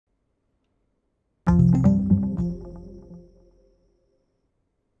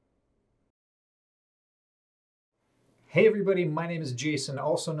Hey everybody, my name is Jason,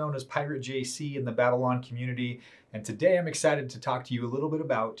 also known as Pirate JC in the Babylon community, and today I'm excited to talk to you a little bit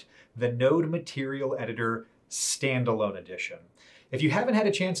about the Node Material Editor Standalone Edition. If you haven't had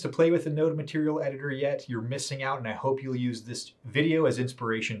a chance to play with the Node Material Editor yet, you're missing out, and I hope you'll use this video as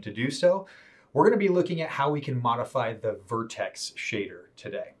inspiration to do so. We're going to be looking at how we can modify the Vertex Shader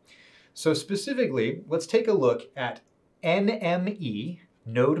today. So specifically, let's take a look at NME,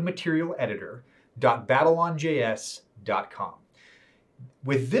 Node Material Editor, .Babylon.js.com.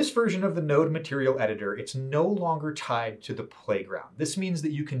 With this version of the Node Material Editor, it's no longer tied to the playground. This means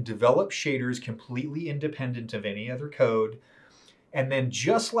that you can develop shaders completely independent of any other code. And then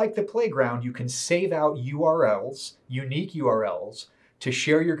just like the playground, you can save out URLs, unique URLs, to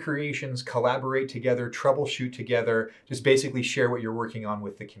share your creations, collaborate together, troubleshoot together, just basically share what you're working on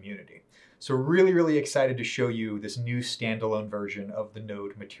with the community. So really excited to show you this new standalone version of the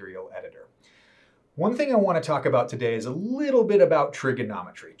Node Material Editor. One thing I want to talk about today is a little bit about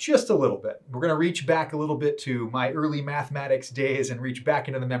trigonometry, just a little bit. We're going to reach back a little bit to my early mathematics days and reach back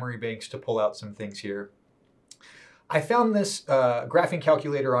into the memory banks to pull out some things here. I found this graphing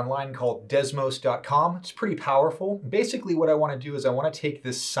calculator online called Desmos.com. It's pretty powerful. Basically what I want to do is I want to take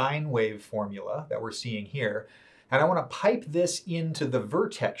this sine wave formula that we're seeing here, and I want to pipe this into the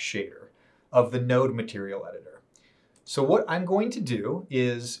Vertex Shader of the Node Material Editor. So what I'm going to do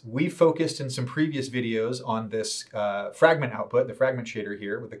is, we focused in some previous videos on this fragment output, the fragment shader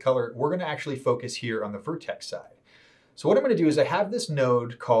here with the color. We're going to actually focus here on the vertex side. So what I'm going to do is I have this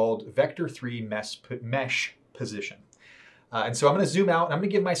node called vector3 mesh position. And so I'm going to zoom out and I'm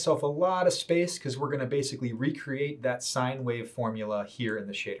going to give myself a lot of space because we're going to basically recreate that sine wave formula here in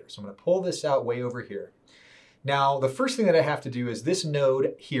the shader. So I'm going to pull this out way over here. Now, the first thing that I have to do is this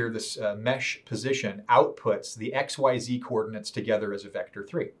node here, this mesh position, outputs the XYZ coordinates together as a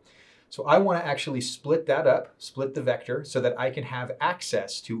vector3. So I want to actually split that up, split the vector, so that I can have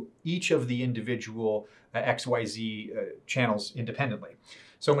access to each of the individual XYZ channels independently.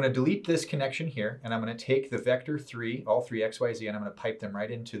 So I'm going to delete this connection here, and I'm going to take the vector3, all three XYZ, and I'm going to pipe them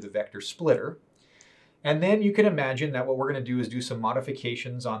right into the vector splitter. And then you can imagine that what we're going to do is do some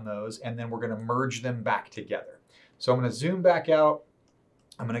modifications on those, and then we're going to merge them back together. So I'm going to zoom back out.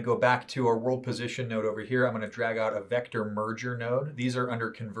 I'm going to go back to our world position node over here. I'm going to drag out a vector merger node. These are under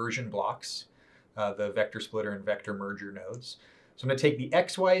conversion blocks, the vector splitter and vector merger nodes. So I'm going to take the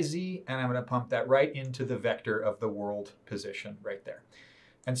XYZ and I'm going to pump that right into the vector of the world position right there.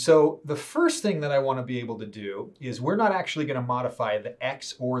 And so the first thing that I want to be able to do is we're not actually going to modify the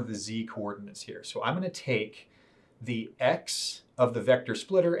X or the Z coordinates here. So I'm going to take the X of the vector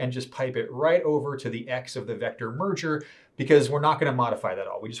splitter and just pipe it right over to the X of the vector merger, because we're not going to modify that at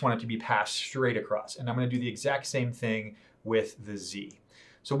all. We just want it to be passed straight across. And I'm going to do the exact same thing with the Z.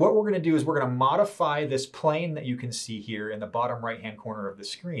 So what we're going to do is we're going to modify this plane that you can see here in the bottom right-hand corner of the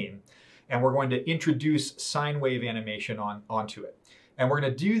screen. And we're going to introduce sine wave animation onto it. And we're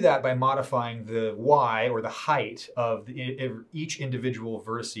going to do that by modifying the Y, or the height, of each individual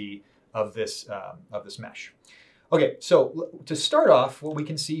vertice of this mesh. Okay, so to start off, what we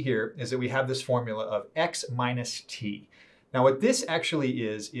can see here is that we have this formula of X minus T. Now what this actually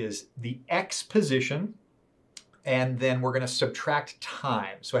is the X position, and then we're going to subtract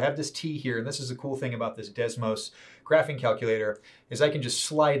time. So I have this T here, and this is the cool thing about this Desmos graphing calculator, is I can just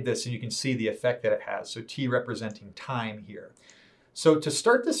slide this and you can see the effect that it has. So T representing time here. So to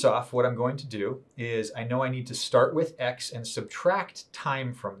start this off, what I'm going to do is, I know I need to start with X and subtract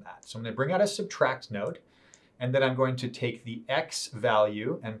time from that. So I'm going to bring out a subtract node, and then I'm going to take the X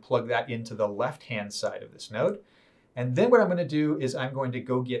value and plug that into the left-hand side of this node. And then what I'm going to do is I'm going to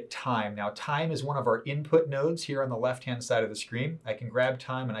go get time. Now time is one of our input nodes here on the left-hand side of the screen. I can grab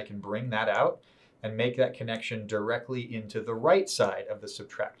time and I can bring that out and make that connection directly into the right side of the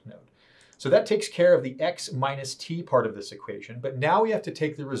subtract node. So that takes care of the X minus T part of this equation, but now we have to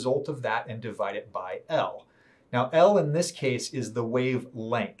take the result of that and divide it by L. Now L in this case is the wave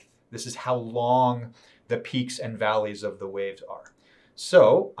length. This is how long the peaks and valleys of the waves are.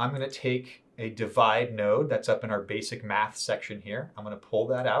 So I'm going to take a divide node that's up in our basic math section here. I'm going to pull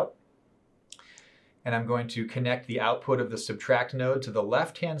that out, and I'm going to connect the output of the subtract node to the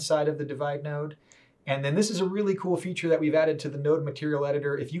left-hand side of the divide node. And then this is a really cool feature that we've added to the Node Material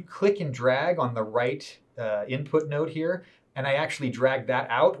Editor. If you click and drag on the right input node here, and I actually drag that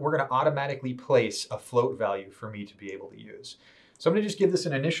out, we're going to automatically place a float value for me to be able to use. So I'm going to just give this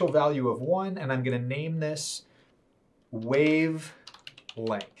an initial value of 1, and I'm going to name this wave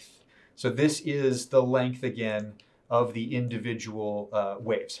length. So this is the length, again, of the individual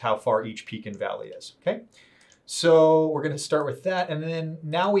waves, how far each peak and valley is. Okay? So we're going to start with that. And then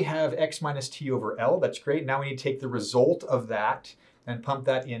now we have x minus t over L. That's great. Now we need to take the result of that and pump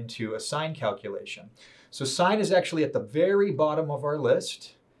that into a sine calculation. So sine is actually at the very bottom of our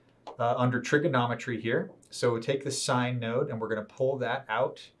list under trigonometry here. So we'll take the sine node and we're going to pull that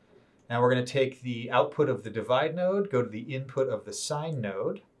out. Now we're going to take the output of the divide node, go to the input of the sine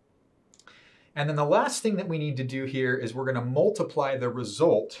node. And then the last thing that we need to do here is we're going to multiply the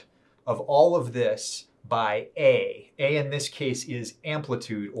result of all of this by A. A in this case is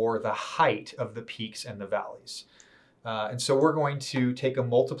amplitude, or the height of the peaks and the valleys. And so we're going to take a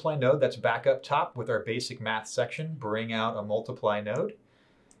multiply node that's back up top with our basic math section, bring out a multiply node.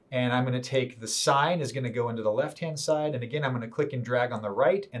 And I'm going to take the sine is going to go into the left-hand side. And again, I'm going to click and drag on the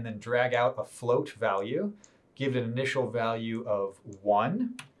right and then drag out a float value, give it an initial value of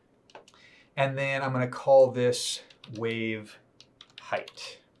 1. And then I'm going to call this wave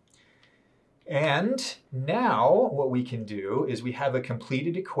height. And now what we can do is we have a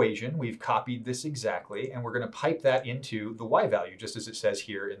completed equation. We've copied this exactly, and we're going to pipe that into the y value, just as it says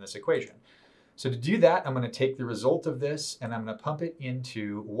here in this equation. So to do that, I'm going to take the result of this, and I'm going to pump it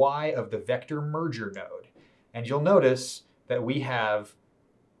into y of the vector merger node. And you'll notice that we have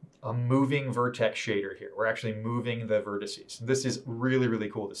a moving vertex shader here. We're actually moving the vertices. This is really, really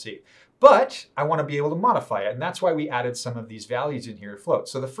cool to see. But I want to be able to modify it, and that's why we added some of these values in here to float.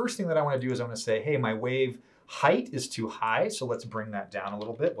 So the first thing that I want to do is I'm going to say, hey, my wave height is too high, so let's bring that down a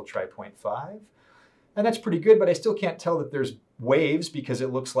little bit. We'll try 0.5. And that's pretty good, but I still can't tell that there's waves because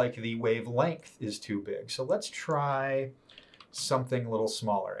it looks like the wavelength is too big. So let's try something a little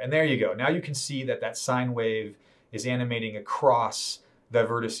smaller. And there you go. Now you can see that that sine wave is animating across the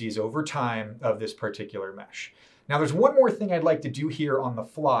vertices over time of this particular mesh. Now there's one more thing I'd like to do here on the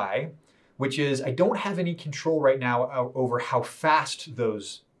fly, which is I don't have any control right now over how fast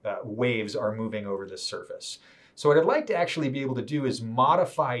those waves are moving over this surface. So what I'd like to actually be able to do is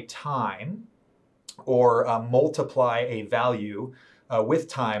modify time, or multiply a value with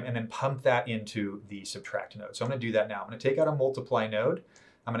time and then pump that into the subtract node. So I'm going to do that now. I'm going to take out a multiply node.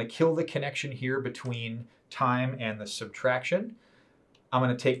 I'm going to kill the connection here between time and the subtraction. I'm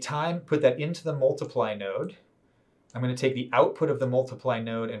going to take time, put that into the multiply node. I'm going to take the output of the multiply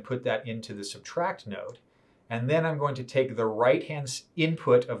node and put that into the subtract node. And then I'm going to take the right-hand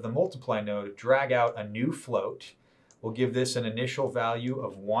input of the multiply node, drag out a new float. We'll give this an initial value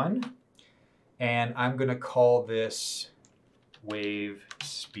of 1. And I'm going to call this wave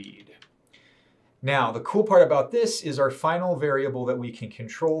speed. Now, the cool part about this is our final variable that we can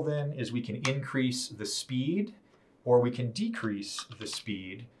control then is we can increase the speed or we can decrease the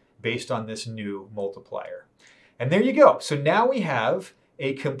speed based on this new multiplier. And there you go. So now we have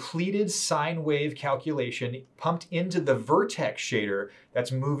a completed sine wave calculation pumped into the vertex shader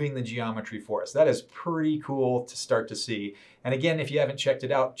that's moving the geometry for us. That is pretty cool to start to see. And again, if you haven't checked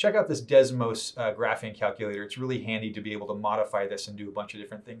it out, check out this Desmos graphing calculator. It's really handy to be able to modify this and do a bunch of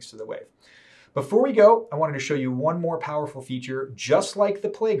different things to the wave. Before we go, I wanted to show you one more powerful feature. Just like the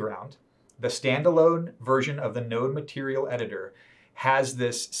playground, the standalone version of the node material editor has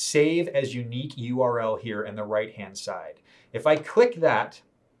this save as unique URL here in the right-hand side. If I click that,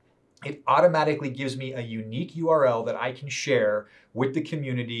 it automatically gives me a unique URL that I can share with the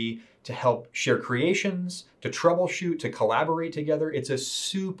community to help share creations, to troubleshoot, to collaborate together. It's a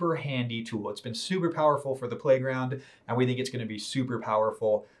super handy tool. It's been super powerful for the playground, and we think it's going to be super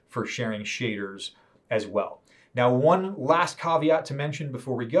powerful for sharing shaders as well. Now, one last caveat to mention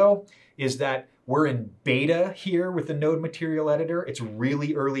before we go is that we're in beta here with the node material editor. It's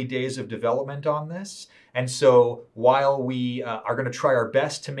really early days of development on this. And so while we are going to try our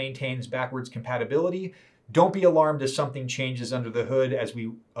best to maintain backwards compatibility, don't be alarmed if something changes under the hood as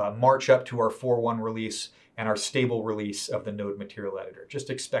we march up to our 4.1 release and our stable release of the node material editor. Just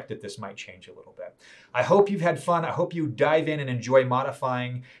expect that this might change a little bit. I hope you've had fun. I hope you dive in and enjoy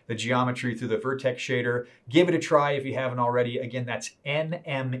modifying the geometry through the Vertex Shader. Give it a try if you haven't already. Again, that's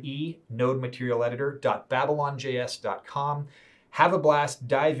NME, node material editor.babylon.js.com. Have a blast,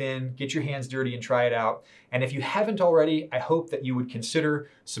 dive in, get your hands dirty and try it out. And if you haven't already, I hope that you would consider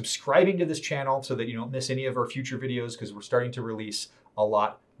subscribing to this channel so that you don't miss any of our future videos, because we're starting to release a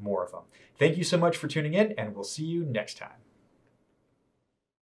lot more of them. Thank you so much for tuning in, and we'll see you next time.